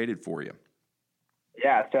that created for you?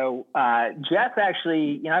 Yeah, so Jeff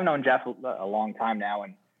actually, I've known Jeff a long time now,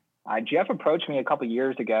 and Jeff approached me a couple of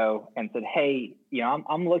years ago and said, hey,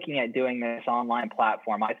 I'm looking at doing this online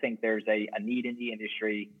platform. I think there's a need in the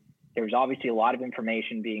industry. There's obviously a lot of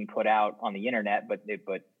information being put out on the internet, but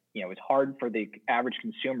it's hard for the average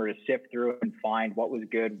consumer to sift through and find what was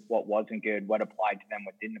good, what wasn't good, what applied to them,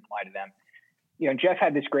 what didn't apply to them. Jeff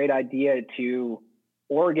had this great idea to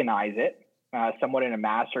organize it somewhat in a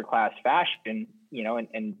masterclass fashion,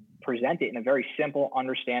 and present it in a very simple,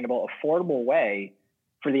 understandable, affordable way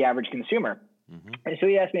for the average consumer. Mm-hmm. And so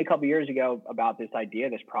he asked me a couple of years ago about this idea,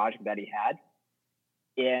 this project that he had.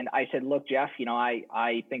 And I said, look, Jeff,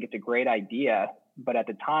 I think it's a great idea, but at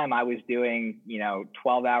the time I was doing,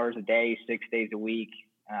 12 hours a day, 6 days a week,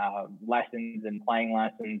 lessons and playing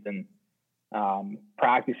lessons and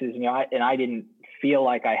practices, and I didn't feel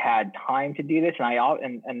like I had time to do this.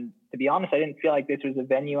 And to be honest, I didn't feel like this was a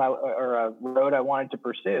venue or a road I wanted to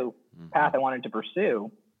pursue, path I wanted to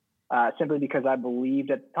pursue. Simply because I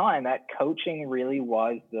believed at the time that coaching really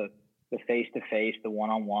was the face-to-face, the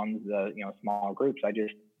one-on-ones, the small groups. I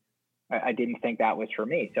didn't think that was for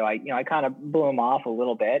me. So I kind of blew him off a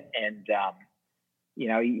little bit, and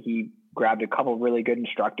he grabbed a couple of really good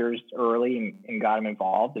instructors early and got him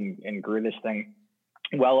involved and grew this thing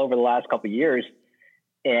well over the last couple of years.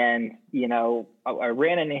 And I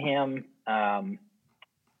ran into him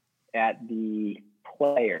at the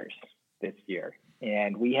Players this year.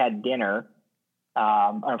 And we had dinner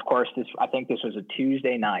And of course, I think this was a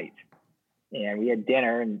Tuesday night, and we had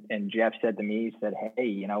dinner, and Jeff said to me, he said,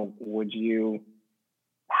 "Hey, would you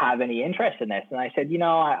have any interest in this?" And I said,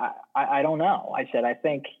 I don't know. I said, I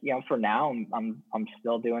think, for now I'm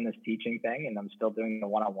still doing this teaching thing, and I'm still doing the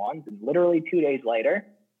one-on-ones. And literally 2 days later,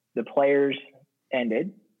 the players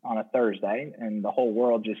ended on a Thursday, and the whole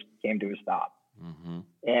world just came to a stop. Mm-hmm.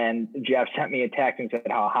 And Jeff sent me a text and said,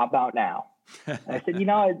 how about now? I said,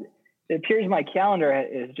 it appears my calendar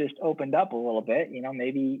has just opened up a little bit.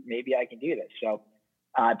 Maybe I can do this. So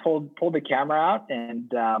I pulled the camera out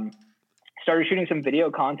and started shooting some video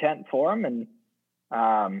content for him. And,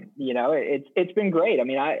 it's been great. I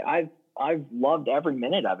mean, I've loved every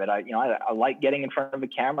minute of it. I like getting in front of a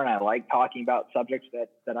camera, and I like talking about subjects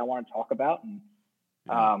that I want to talk about. And,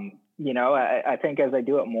 I think as I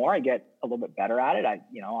do it more, I get a little bit better at it.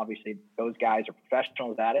 Obviously those guys are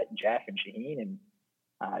professionals at it, Jeff and Shaheen and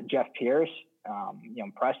Jeff Pierce,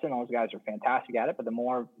 Preston, those guys are fantastic at it. But the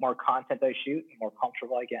more content I shoot, the more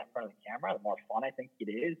comfortable I get in front of the camera, the more fun I think it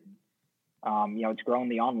is. It's grown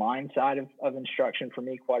the online side of instruction for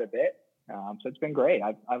me quite a bit. So it's been great.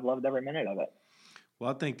 I've loved every minute of it. Well,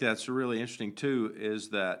 I think that's really interesting too, is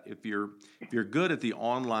that if you're good at the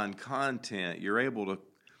online content, you're able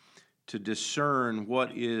to discern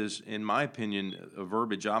what is, in my opinion, a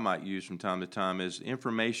verbiage I might use from time to time is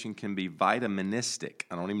information can be vitaministic.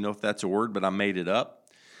 I don't even know if that's a word, but I made it up.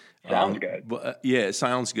 Sounds good. Yeah, it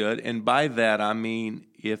sounds good. And by that, I mean,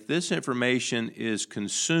 if this information is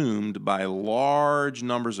consumed by large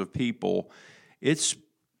numbers of people, it's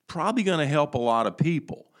probably going to help a lot of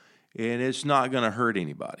people, and it's not going to hurt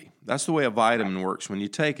anybody. That's the way a vitamin works. When you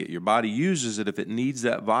take it, your body uses it if it needs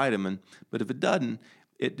that vitamin, but if it doesn't,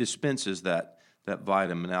 it dispenses that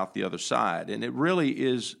vitamin out the other side. And it really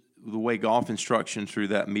is the way golf instruction through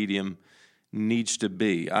that medium needs to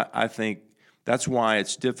be. I think that's why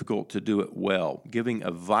it's difficult to do it well, giving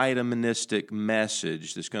a vitaministic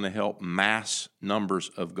message that's going to help mass numbers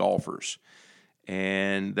of golfers.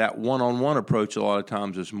 And that one-on-one approach a lot of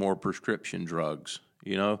times is more prescription drugs.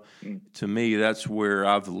 To me, that's where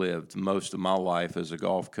I've lived most of my life as a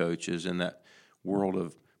golf coach, is in that world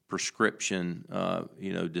of prescription,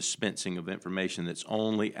 dispensing of information that's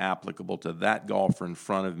only applicable to that golfer in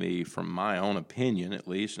front of me, from my own opinion, at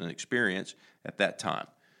least, and experience at that time.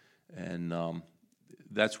 And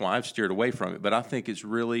that's why I've steered away from it. But I think it's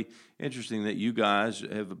really interesting that you guys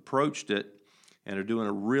have approached it and are doing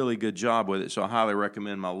a really good job with it. So I highly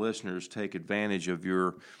recommend my listeners take advantage of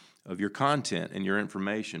your content and your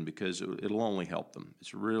information, because it'll only help them.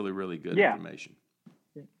 It's really, really good information.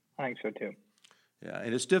 I think so too. Yeah,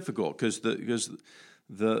 and it's difficult because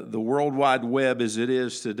the World Wide Web as it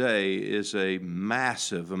is today is a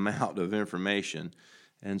massive amount of information,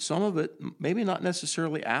 and some of it maybe not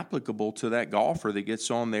necessarily applicable to that golfer that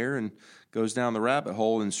gets on there and goes down the rabbit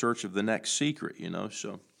hole in search of the next secret.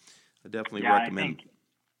 So I definitely recommend.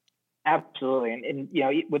 Absolutely, and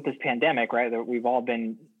with this pandemic, right, that we've all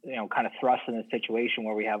been kind of thrust in a situation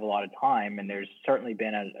where we have a lot of time, and there's certainly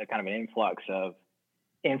been a kind of an influx of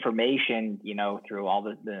information, through all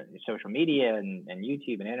the social media and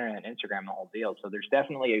YouTube and internet and Instagram, the whole deal. So there's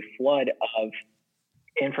definitely a flood of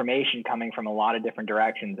information coming from a lot of different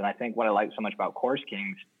directions. And I think what I like so much about Course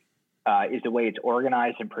Kings is the way it's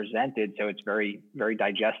organized and presented, so it's very, very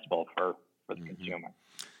digestible for the consumer.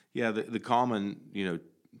 Yeah, the common,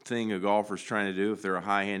 thing a golfer's trying to do, if they're a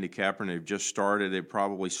high handicapper and they've just started, they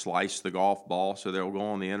probably slice the golf ball, so they'll go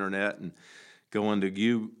on the internet and go into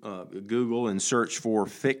Google and search for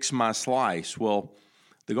 "fix my slice." Well,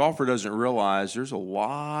 the golfer doesn't realize there's a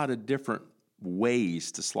lot of different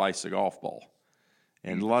ways to slice a golf ball,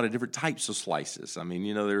 and a lot of different types of slices. I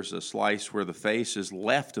mean, there's a slice where the face is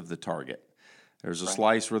left of the target. There's a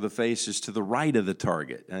slice where the face is to the right of the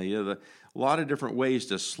target. A lot of different ways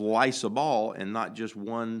to slice a ball, and not just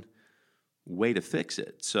one way to fix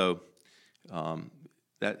it. So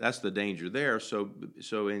that's the danger there. So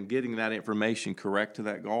in getting that information correct to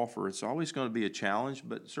that golfer, it's always going to be a challenge,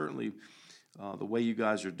 but certainly the way you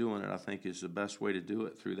guys are doing it, I think, is the best way to do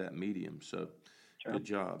it through that medium. So Good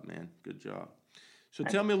job, man. Good job. So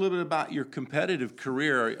tell me a little bit about your competitive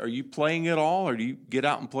career. Are you playing at all, or do you get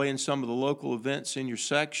out and play in some of the local events in your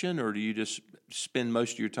section, or do you just spend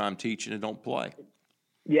most of your time teaching and don't play?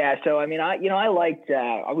 Yeah, so I mean, I liked.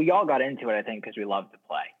 We all got into it, I think, because we loved to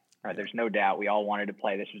play. Right? There's no doubt we all wanted to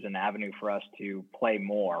play. This was an avenue for us to play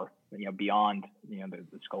more, beyond the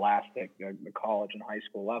scholastic, the college and high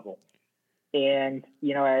school level. And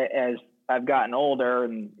as I've gotten older,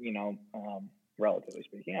 and relatively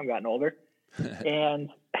speaking, I've gotten older. And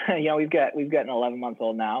we've got an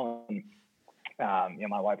 11-month-old now, and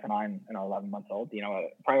My wife and I and our 11-month-old,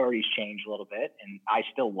 priorities change a little bit, and I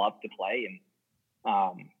still love to play. And,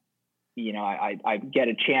 I get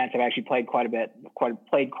a chance. I've actually played quite a bit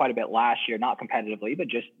last year, not competitively, but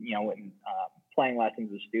just, in playing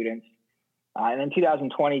lessons with students. And then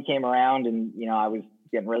 2020 came around, and, I was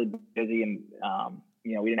getting really busy, and,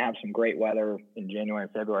 we didn't have some great weather in January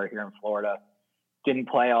and February here in Florida. Didn't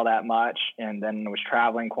play all that much, and then was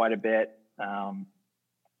traveling quite a bit. So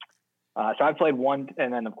I played one,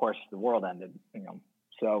 and then of course the world ended,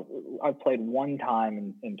 so I've played one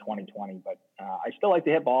time in 2020, but I still like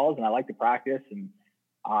to hit balls, and I like to practice, and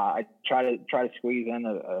I try to squeeze in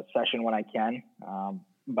a session when I can.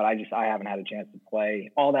 But I haven't had a chance to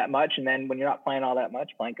play all that much. And then when you're not playing all that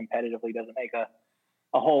much, playing competitively doesn't make a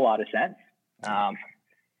whole lot of sense. But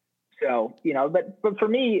for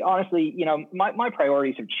me, honestly, my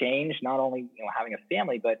priorities have changed, not only, having a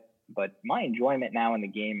family, but my enjoyment now in the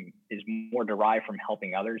game is more derived from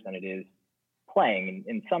helping others than it is playing.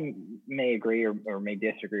 And some may agree or may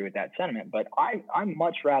disagree with that sentiment, but I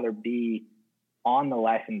much rather be on the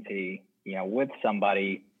lesson tee, with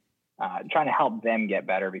somebody, trying to help them get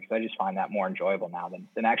better, because I just find that more enjoyable now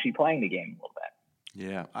than actually playing the game a little bit.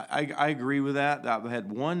 Yeah, I agree with that. I've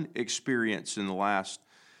had one experience in the last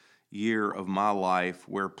year of my life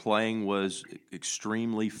where playing was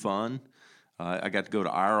extremely fun. I got to go to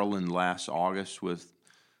Ireland last August with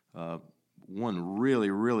one really,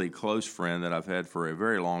 really close friend that I've had for a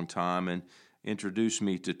very long time, and introduced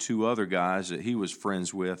me to two other guys that he was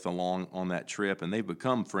friends with along on that trip, and they've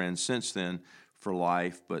become friends since then for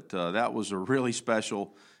life. But that was a really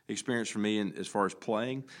special experience for me as far as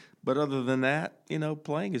playing. But other than that,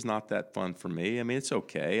 playing is not that fun for me. I mean, it's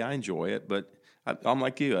okay. I enjoy it, but I'm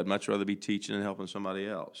like you. I'd much rather be teaching and helping somebody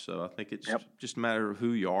else. So I think it's just a matter of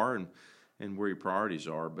who you are and where your priorities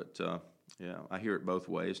are. But, I hear it both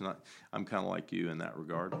ways, and I'm kind of like you in that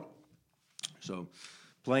regard. So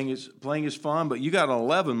playing is fun, but you got an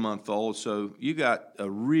 11-month-old, so you got a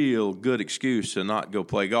real good excuse to not go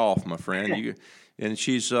play golf, my friend. And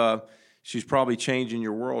she's probably changing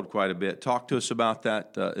your world quite a bit. Talk to us about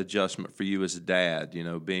that adjustment for you as a dad,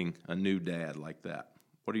 being a new dad like that.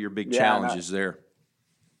 What are your big challenges there?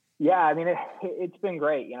 Yeah, I mean, it's been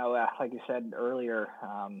great. Like you said earlier,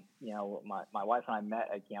 my wife and I met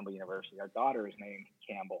at Campbell University. Our daughter is named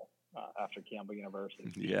Campbell after Campbell University.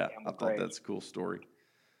 Yeah, I thought that's a cool story.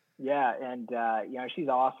 Yeah, and she's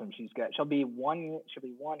awesome. She'll be one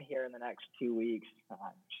here in the next 2 weeks.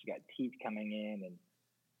 She's got teeth coming in, and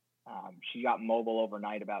she got mobile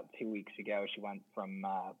overnight about 2 weeks ago. She went from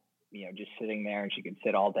just sitting there, and she could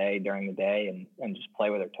sit all day during the day and just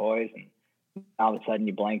play with her toys, and all of a sudden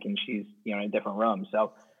you blink and she's in a different room.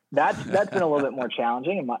 So that's been a little bit more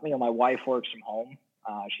challenging. And my wife works from home.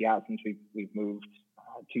 She has since we've moved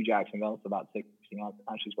to Jacksonville. It's about 16 months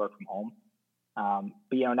now she's worked from home.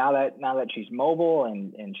 But now that she's mobile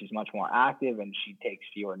and she's much more active, and she takes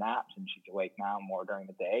fewer naps, and she's awake now more during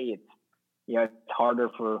the day, it's harder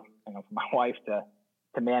for my wife to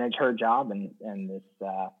manage her job and this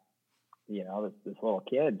this little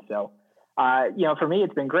kid. So for me,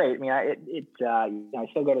 it's been great. I mean, I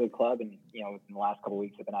still go to the club, and in the last couple of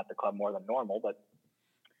weeks I've been at the club more than normal, but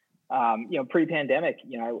pre-pandemic,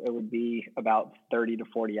 it would be about 30 to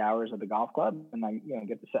 40 hours at the golf club, and I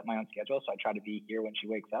get to set my own schedule. So I try to be here when she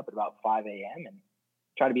wakes up at about 5 a.m. and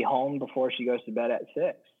try to be home before she goes to bed at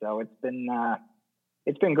 6. So it's been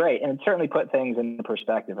great, and it certainly put things into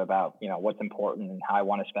perspective about what's important and how I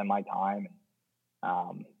want to spend my time.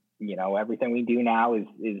 And everything we do now is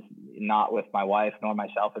not with my wife nor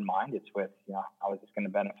myself in mind. It's with how is this going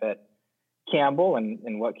to benefit Campbell,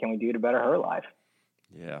 and what can we do to better her life.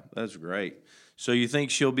 Yeah, that's great. So you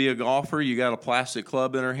think she'll be a golfer? You got a plastic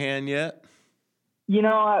club in her hand yet? We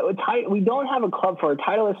don't have a club for her.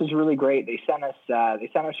 Titleist is really great. They sent us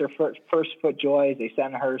her first Foot Joys. They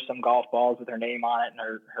sent her some golf balls with her name on it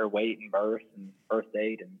and her weight and birth and birth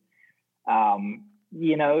date. And,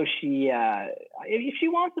 she if she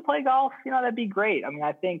wants to play golf, that'd be great. I mean,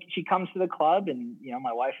 I think she comes to the club, and,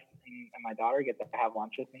 my wife and my daughter get to have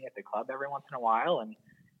lunch with me at the club every once in a while. And,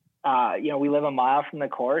 we live a mile from the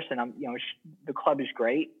course, and the club is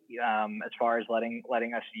great as far as letting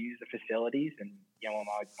us use the facilities. And when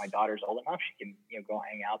my daughter's old enough, she can go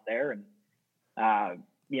hang out there. And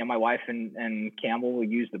my wife and Campbell will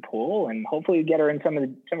use the pool, and hopefully get her in some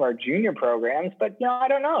of our junior programs. But I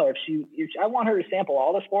don't know if I want her to sample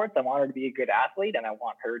all the sports. I want her to be a good athlete, and I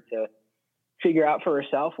want her to figure out for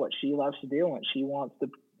herself what she loves to do and what she wants to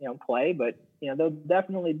play. But there'll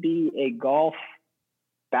definitely be a golf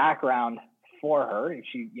background for her if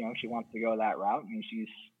she wants to go that route. I mean, she's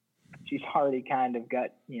she's already kind of got,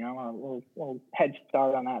 you know, a little head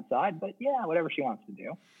start on that side. But yeah, whatever she wants to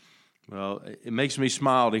do. Well, it makes me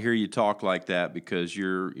smile to hear you talk like that, because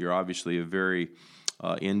you're obviously a very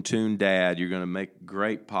in tune dad. You're going to make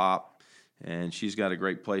great pop, and she's got a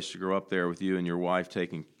great place to grow up there with you and your wife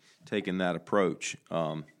taking that approach.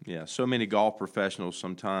 Yeah, so many golf professionals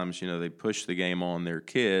sometimes, you know, they push the game on their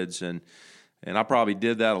kids, and I probably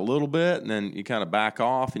did that a little bit, and then you kind of back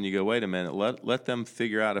off and you go, wait a minute, let them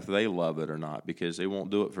figure out if they love it or not, because they won't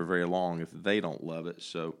do it for very long if they don't love it.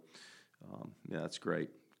 So, yeah, that's great.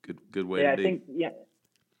 Good way to be. I think,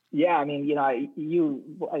 yeah. I mean, you know,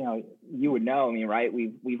 you would know. I mean, right?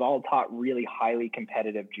 We've all taught really highly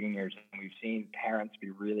competitive juniors, and we've seen parents be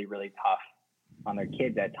really, really tough on their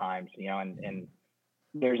kids at times. You know, and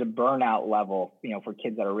there's a burnout level, you know, for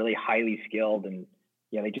kids that are really highly skilled, and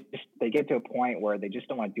yeah, they get to a point where they just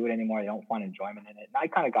don't want to do it anymore. They don't find enjoyment in it. And I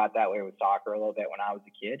kind of got that way with soccer a little bit when I was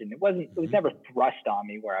a kid, and it was never thrust on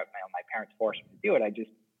me where my parents forced me to do it. I just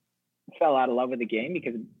fell out of love with the game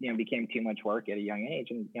because, you know, it became too much work at a young age.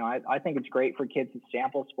 And, you know, I think it's great for kids to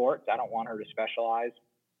sample sports. I don't want her to specialize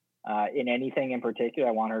in anything in particular.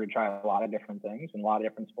 I want her to try a lot of different things and a lot of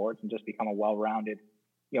different sports and just become a well-rounded,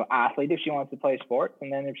 you know, athlete if she wants to play sports.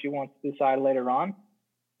 And then if she wants to decide later on,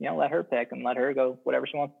 you know, let her pick and let her go whatever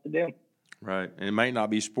she wants to do. Right. And it might not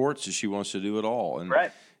be sports if she wants to do it all. And,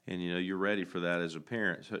 right. And, you know, you're ready for that as a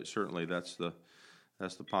parent. So certainly that's the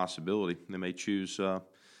possibility. They may choose,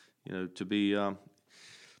 you know, to be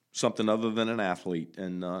something other than an athlete,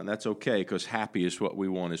 and that's okay, because happy is what we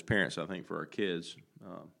want as parents, I think, for our kids,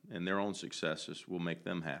 and their own successes will make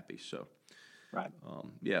them happy. So, right.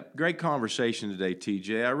 Yeah, great conversation today,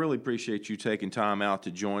 TJ. I really appreciate you taking time out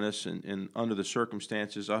to join us, and under the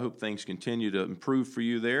circumstances, I hope things continue to improve for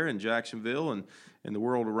you there in Jacksonville and the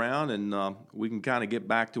world around, and we can kind of get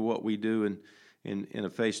back to what we do in a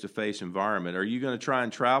face-to-face environment. Are you going to try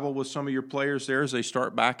and travel with some of your players there as they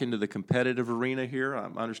start back into the competitive arena here? I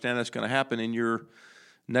understand that's going to happen in your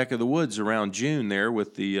neck of the woods around June there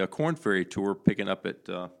with the Corn Ferry Tour picking up at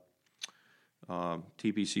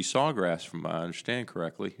TPC Sawgrass, from I understand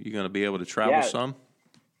correctly. You going to be able to travel some?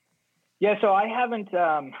 Yeah, so I haven't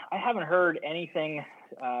heard anything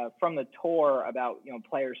from the tour about, you know,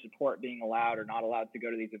 player support being allowed or not allowed to go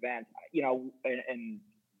to these events. You know, and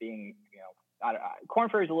being, you know, Corn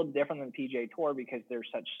Ferry is a little different than the PGA Tour because there's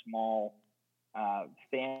such small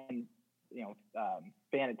fan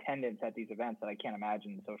attendance at these events that I can't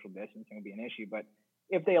imagine the social distancing would be an issue. But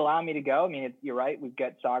if they allow me to go, I mean, you're right. We've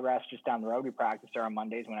got Sawgrass just down the road. We practice there on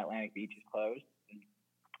Mondays when Atlantic Beach is closed.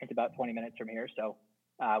 It's about 20 minutes from here. So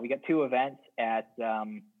we got two events at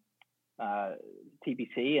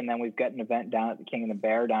TPC, and then we've got an event down at the King and the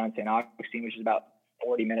Bear down in St. Augustine, which is about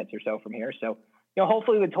 40 minutes or so from here. So, you know,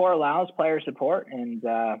 hopefully the tour allows player support, and,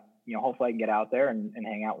 you know, hopefully I can get out there and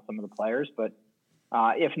hang out with some of the players. But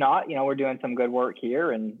if not, you know, we're doing some good work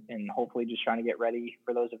here and hopefully just trying to get ready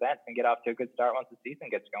for those events and get off to a good start once the season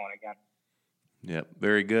gets going again. Yep.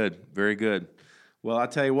 Very good. Very good. Well, I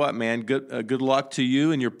tell you what, man, good luck to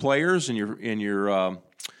you and your players and your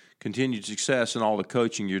continued success in all the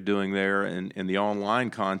coaching you're doing there and the online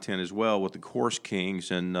content as well with the Course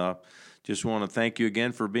Kings. And just want to thank you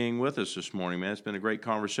again for being with us this morning, man. It's been a great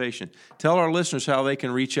conversation. Tell our listeners how they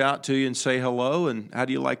can reach out to you and say hello, and how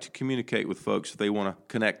do you like to communicate with folks if they want to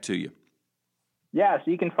connect to you? Yeah,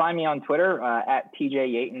 so you can find me on Twitter at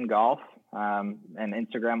TJ Yeaton Golf, and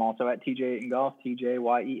Instagram also at TJ Yeaton Golf,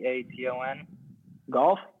 TJYEATON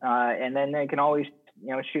Golf. And then they can always,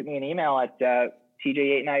 you know, shoot me an email at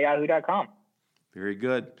tjyeaton@yahoo.com. Very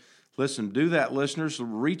good. Listen, do that, listeners.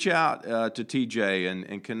 Reach out to TJ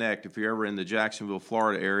and connect. If you're ever in the Jacksonville,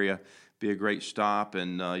 Florida area, be a great stop,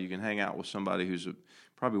 and you can hang out with somebody who's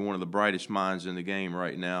probably one of the brightest minds in the game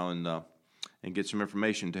right now and get some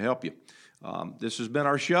information to help you. This has been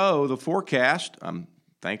our show, The Forecast. I'm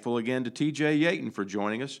thankful again to TJ Yeaton for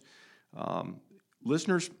joining us.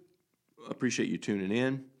 Listeners, appreciate you tuning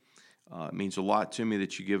in. It means a lot to me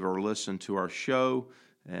that you give a listen to our show.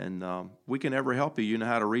 And we can ever help you. You know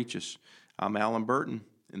how to reach us. I'm Alan Burton,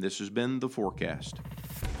 and this has been The Forecast.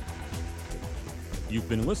 You've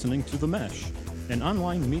been listening to The Mesh, an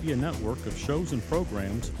online media network of shows and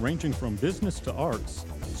programs ranging from business to arts,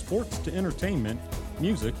 sports to entertainment,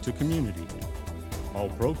 music to community. All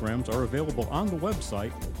programs are available on the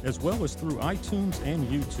website as well as through iTunes and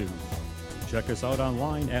YouTube. Check us out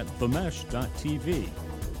online at themesh.tv.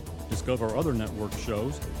 Discover other network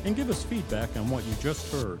shows and give us feedback on what you just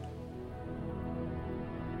heard.